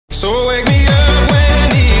So wake me up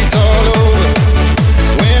when it's all over,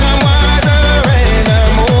 when I'm wiser and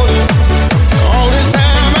I'm older. All this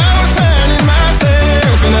time I was finding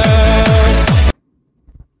myself enough.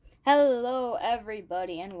 Hello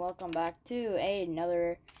everybody and welcome back to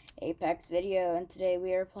another Apex video, and today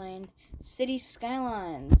we are playing City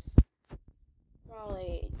Skylines.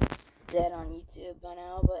 Probably dead on YouTube by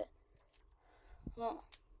now, but well,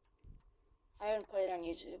 I haven't played it on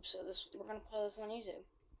YouTube, so we're gonna play this on YouTube.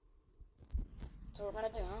 So we're gonna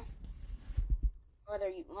do, huh? Whether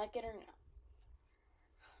you like it or not.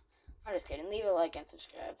 I'm just kidding. Leave a like and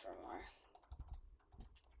subscribe for more.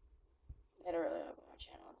 That'll really help my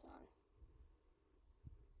channel. It's on.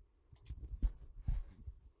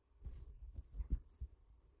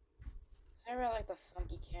 I really like the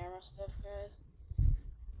funky camera stuff, guys.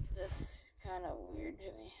 This is kind of weird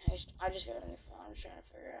to me. I just got a new phone. I'm trying to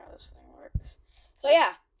figure out how this thing works. So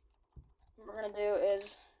yeah, what we're gonna do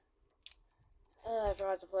is I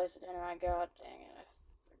forgot to place it in, and god dang it, I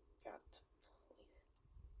forgot to place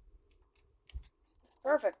it. It's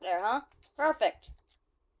perfect there, huh? It's perfect.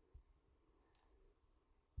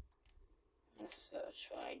 That's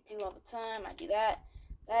what I do all the time. I do that.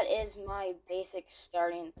 That is my basic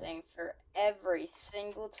starting thing for every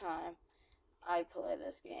single time I play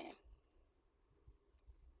this game.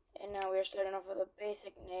 And now we're starting off with a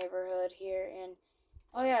basic neighborhood here in...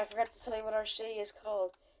 Oh yeah, I forgot to tell you what our city is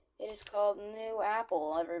called. It is called New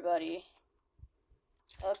Apple, everybody.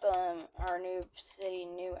 Welcome our new city,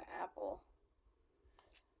 New Apple,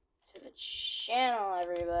 to the channel,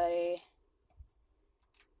 everybody.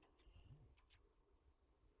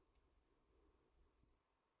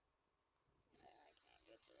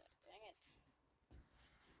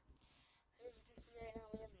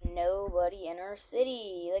 Nobody in our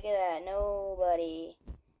city. Look at that. Nobody.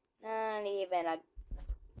 Not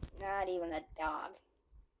even a dog.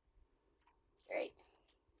 Great.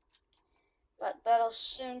 But that'll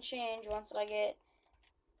soon change once I get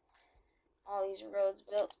all these roads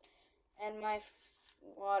built and my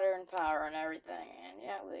water and power and everything. And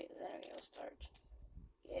yeah, then we'll start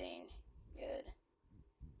getting good.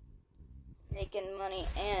 Making money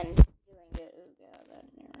and doing good. Oh god, that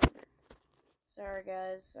didn't remember. Sorry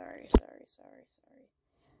guys, sorry.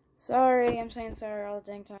 Sorry, I'm saying sorry all the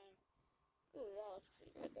dang time. Ooh, that looks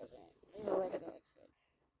pretty good, doesn't it? Ooh, look at that, looks good.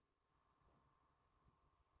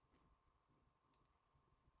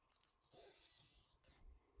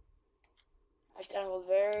 I gotta hold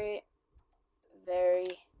very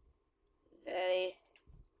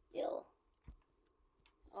still.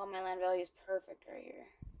 Oh, my land value is perfect right here.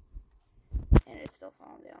 And it's still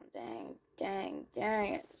falling down. Dang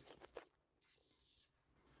it.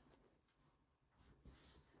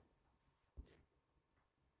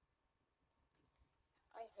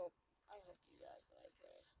 I hope you guys like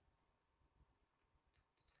this.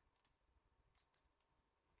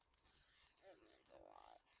 It means a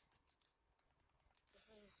lot. This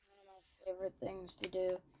is one of my favorite things to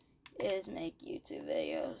do, is make YouTube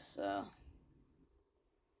videos, so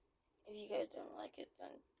if you guys don't like it, then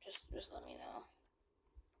just let me know.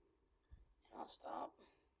 And I'll stop.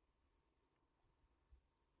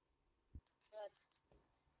 But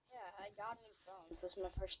yeah, I got a new phone. So this is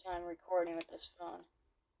my first time recording with this phone.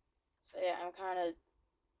 So yeah, I'm kind of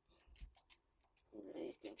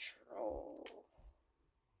lose control.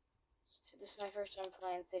 This is my first time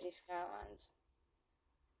playing City Skylines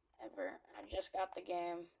ever. I just got the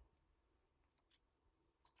game.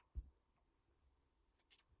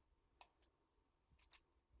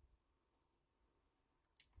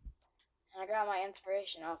 And I got my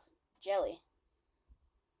inspiration off Jelly.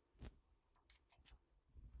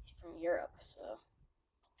 He's from Europe, so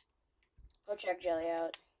go check Jelly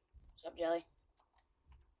out. What's up, Jelly?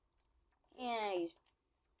 Yeah, he's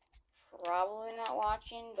probably not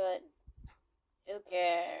watching, but who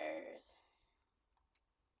cares?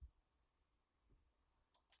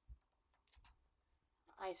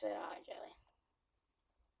 I said hi, Jelly.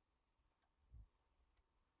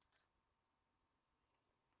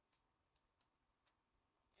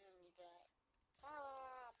 And you got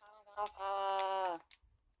power.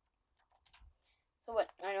 So what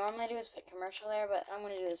I normally do is put commercial there, but I'm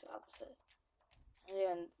gonna do this opposite. I'm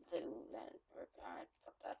doing we're gonna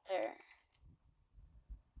put that there.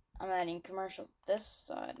 I'm adding commercial this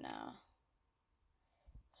side now,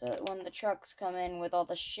 so that when the trucks come in with all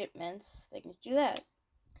the shipments, they can do that.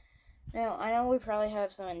 Now, I know we probably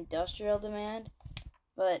have some industrial demand,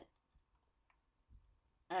 but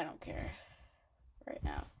I don't care right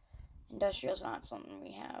now. Industrial's not something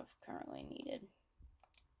we have currently needed.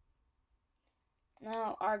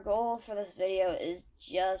 Now, our goal for this video is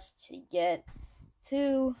just to get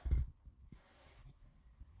to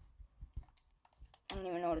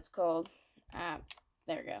don't even know what it's called. There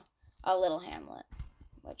we go. A little hamlet,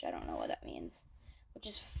 which I don't know what that means. Which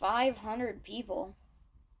is 500 people.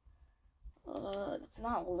 That's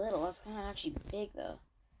not little. That's kind of actually big, though.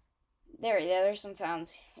 There's some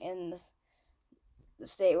towns in the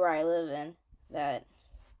state where I live in that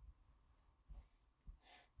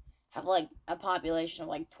have, like, a population of,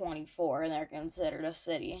 like, 24, and they're considered a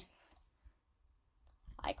city.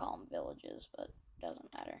 I call them villages, but it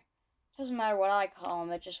doesn't matter. It doesn't matter what I call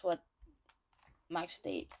them, it's just what my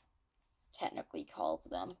state technically calls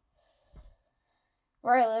them.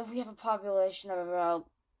 Where I live, we have a population of about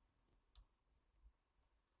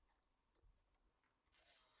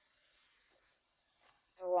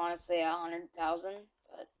I want to say 100,000,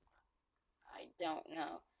 but I don't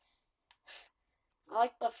know. I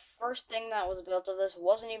like the first thing that was built of this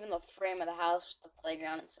wasn't even the frame of the house, the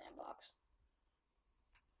playground and sandbox.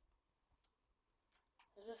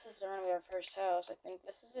 This is going to be our first house. I think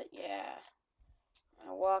this is it. Yeah. I'm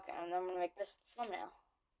going to walk and then I'm going to make this the thumbnail.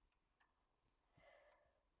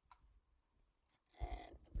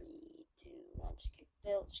 And 3, 2, 1. Just get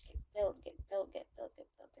built, get built.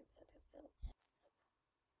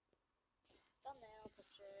 Thumbnail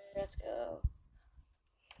picture. Let's go.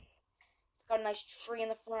 It's got a nice tree in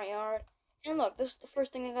the front yard. And look, this is the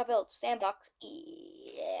first thing I got built. Sandbox.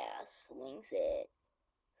 Yeah. Swing set.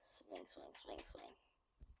 Swing.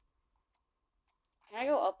 Can I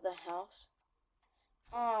go up the house?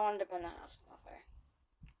 Oh, I wanted to go in the house. Not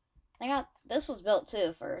fair. This was built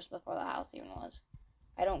too first before the house even was.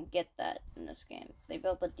 I don't get that in this game. They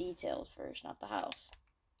built the details first, not the house.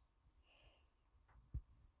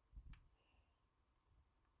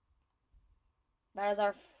 That is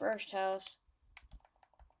our first house.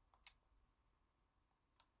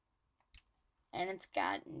 And it's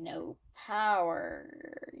got no power.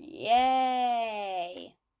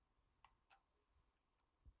 Yay!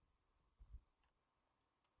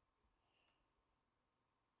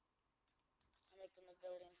 I'm making the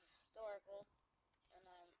building historical, and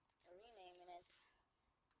I'm renaming it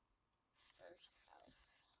First House.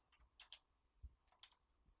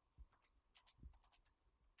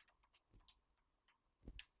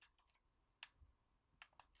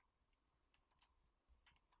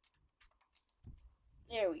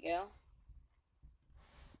 There we go.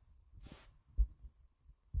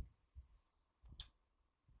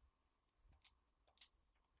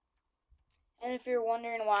 And if you're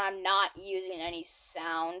wondering why I'm not using any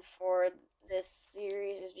sound for this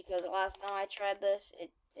series, is because the last time I tried this,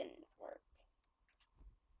 it didn't work.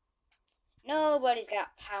 Nobody's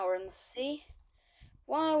got power in the city.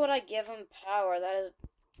 Why would I give them power?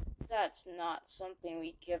 That's not something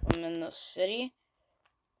we give them in the city.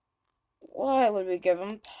 Why would we give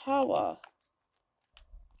them power?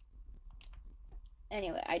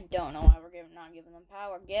 Anyway, I don't know why we're not giving them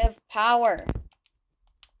power. Give power.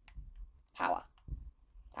 Power.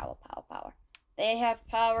 They have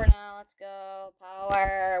power now. Let's go.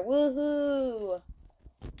 Power. Woohoo.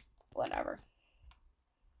 Whatever.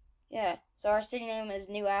 Yeah. So our city name is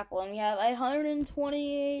New Apple, and we have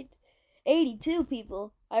 82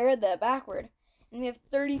 people. I read that backward. And we have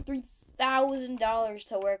 $33,000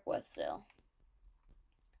 to work with still.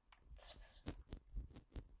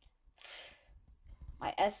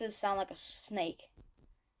 My S's sound like a snake.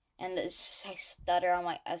 And I stutter on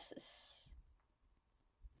my S's.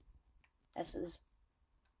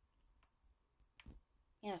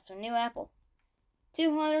 Yeah, so New Apple.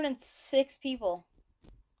 206 people.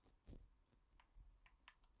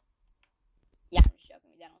 Yeah, I'm just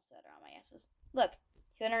joking. I don't stutter on my S's. Look,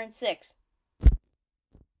 206.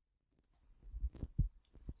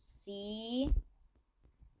 See?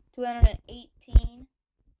 218.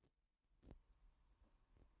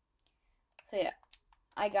 So yeah,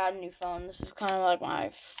 I got a new phone. This is kind of like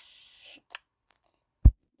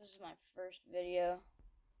this is my first video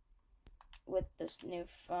with this new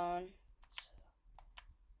phone.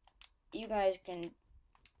 You guys can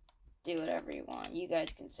do whatever you want. You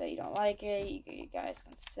guys can say you don't like it. You guys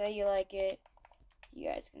can say you like it. You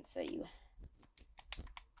guys can say you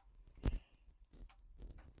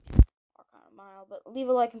are kind of mild. But leave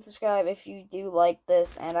a like and subscribe if you do like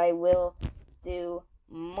this, and I will do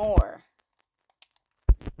more.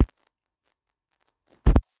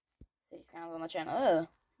 So he's kind of on my channel.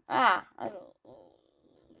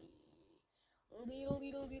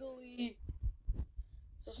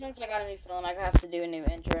 So since I got a new phone, I have to do a new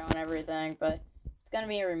intro and everything, but it's gonna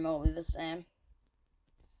be remotely the same.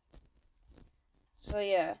 So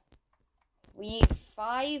yeah, we need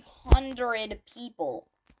 500 people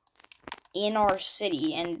in our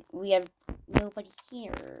city, and we have nobody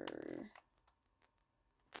here.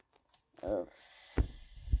 Ugh.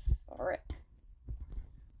 frick.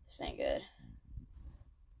 This ain't good.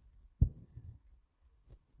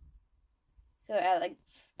 So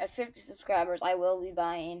at 50 subscribers, I will be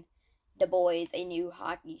buying the boys a new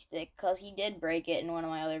hockey stick, because he did break it in one of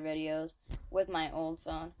my other videos with my old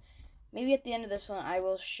phone. Maybe at the end of this one, I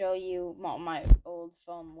will show you what my old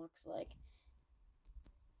phone looks like.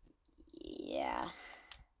 Yeah.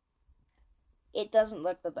 It doesn't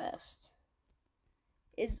look the best.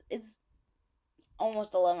 It's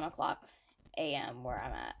almost 11 o'clock a.m. where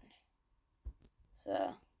I'm at.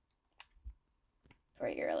 So,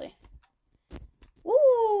 pretty early.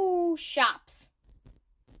 Woo! Shops.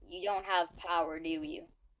 You don't have power, do you?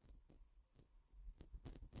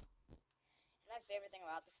 My favorite thing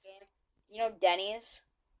about this game, you know Denny's?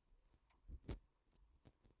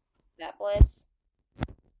 That place?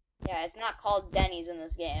 Yeah, it's not called Denny's in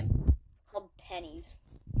this game. It's called Penny's.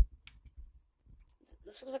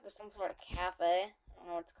 This looks like some sort of cafe. I don't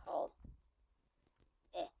know what it's called.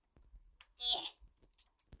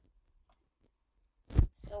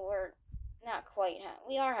 So we're not quite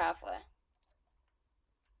we are halfway.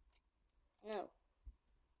 No.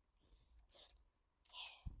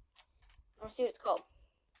 I want to see what it's called.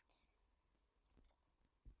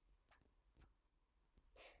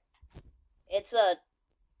 It's a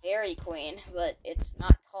Dairy Queen, but it's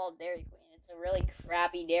not called Dairy Queen. It's a really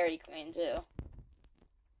crappy Dairy Queen, too.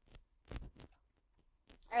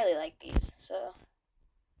 I really like these, so.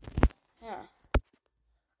 Yeah.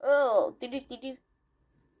 Oh, doo-doo-doo-doo.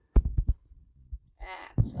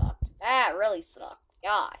 That sucked. That really sucked.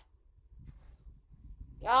 God.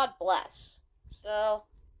 God bless. So,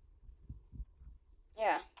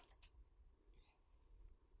 yeah.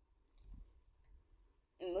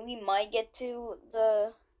 We might get to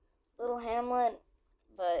the little hamlet,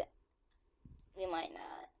 but we might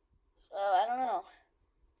not. So, I don't know.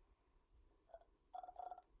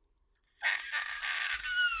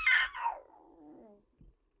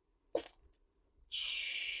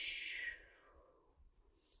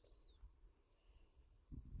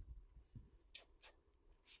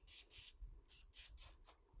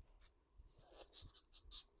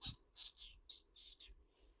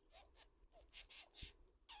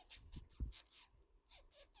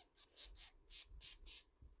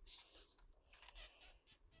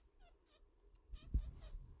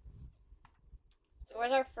 So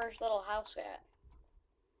where's our first little house at?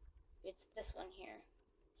 It's this one here.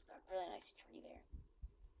 It's got a really nice tree there.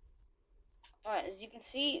 Alright, as you can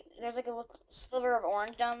see, there's like a little sliver of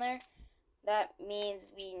orange down there. That means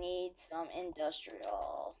we need some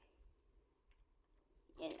industrial,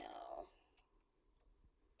 you know.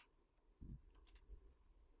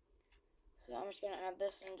 So I'm just gonna add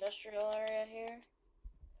this industrial area here.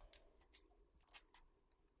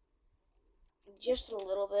 Just a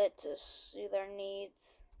little bit to soothe our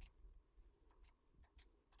needs.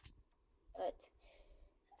 But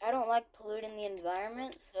I don't like polluting the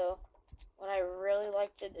environment, so what I really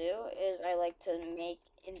like to do is I like to make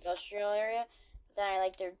industrial area, but then I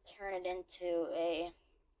like to turn it into a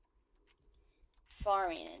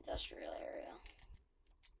farming industrial area.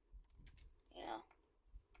 You know.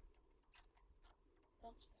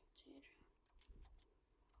 That's dude.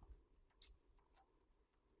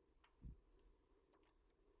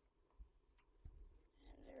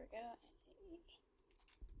 And there we go.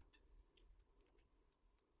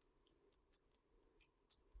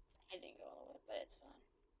 I didn't go all the way, but it's fine.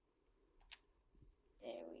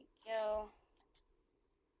 There we go.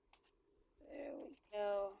 There we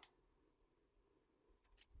go.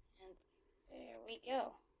 And there we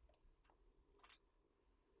go.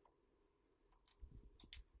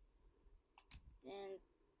 And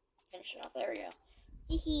finish it off. There we go.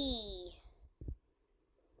 Hee.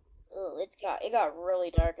 Oh, it got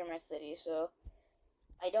really dark in my city, so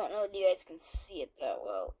I don't know if you guys can see it that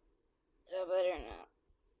well. Is that better or not?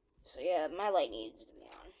 So yeah, my light needs to be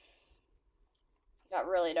on. It got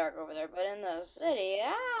really dark over there, but in the city,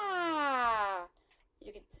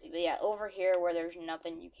 you can see. But yeah, over here where there's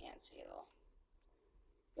nothing, you can't see at all.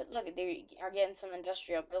 But look, they are getting some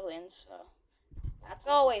industrial buildings, so that's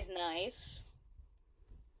always nice.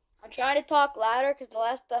 I'm trying to talk louder because the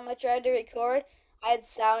last time I tried to record, I had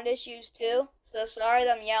sound issues too. So sorry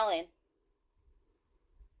that I'm yelling.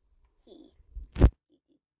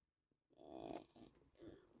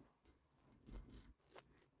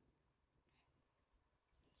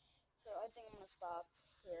 So I think I'm gonna stop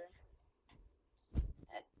here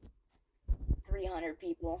at 300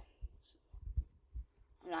 people. So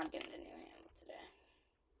I'm not getting the new hamlet today.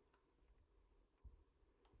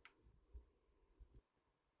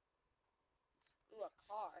 Ooh, a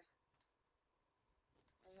car.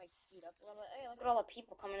 And my speed up a little bit. Hey, look at all the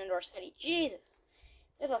people coming into our city. Jesus.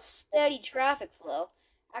 There's a steady traffic flow.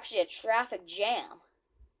 Actually, a traffic jam.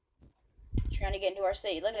 Trying to get into our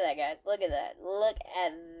city. Look at that, guys. Look at that. Look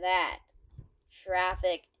at that.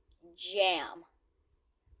 Traffic jam.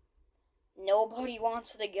 Nobody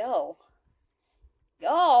wants to go.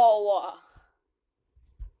 Go!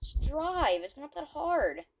 Just drive. It's not that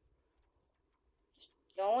hard. Just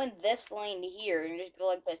go in this lane to here and just go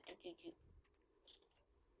like this. It's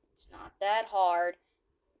not that hard.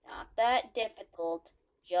 Not that difficult.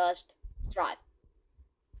 Just drive.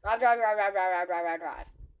 Drive, drive, drive, drive, drive, drive, drive, drive, drive.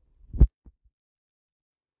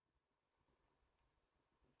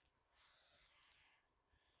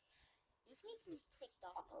 This needs to be ticked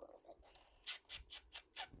off a little bit.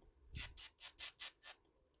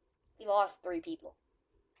 We lost 3 people.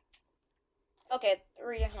 Okay,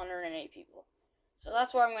 308 people. So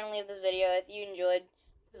that's where I'm going to leave this video. If you enjoyed,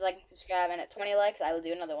 please like and subscribe. And at 20 likes, I will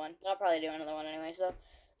do another one. I'll probably do another one anyway. So,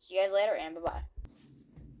 see you guys later, and bye-bye.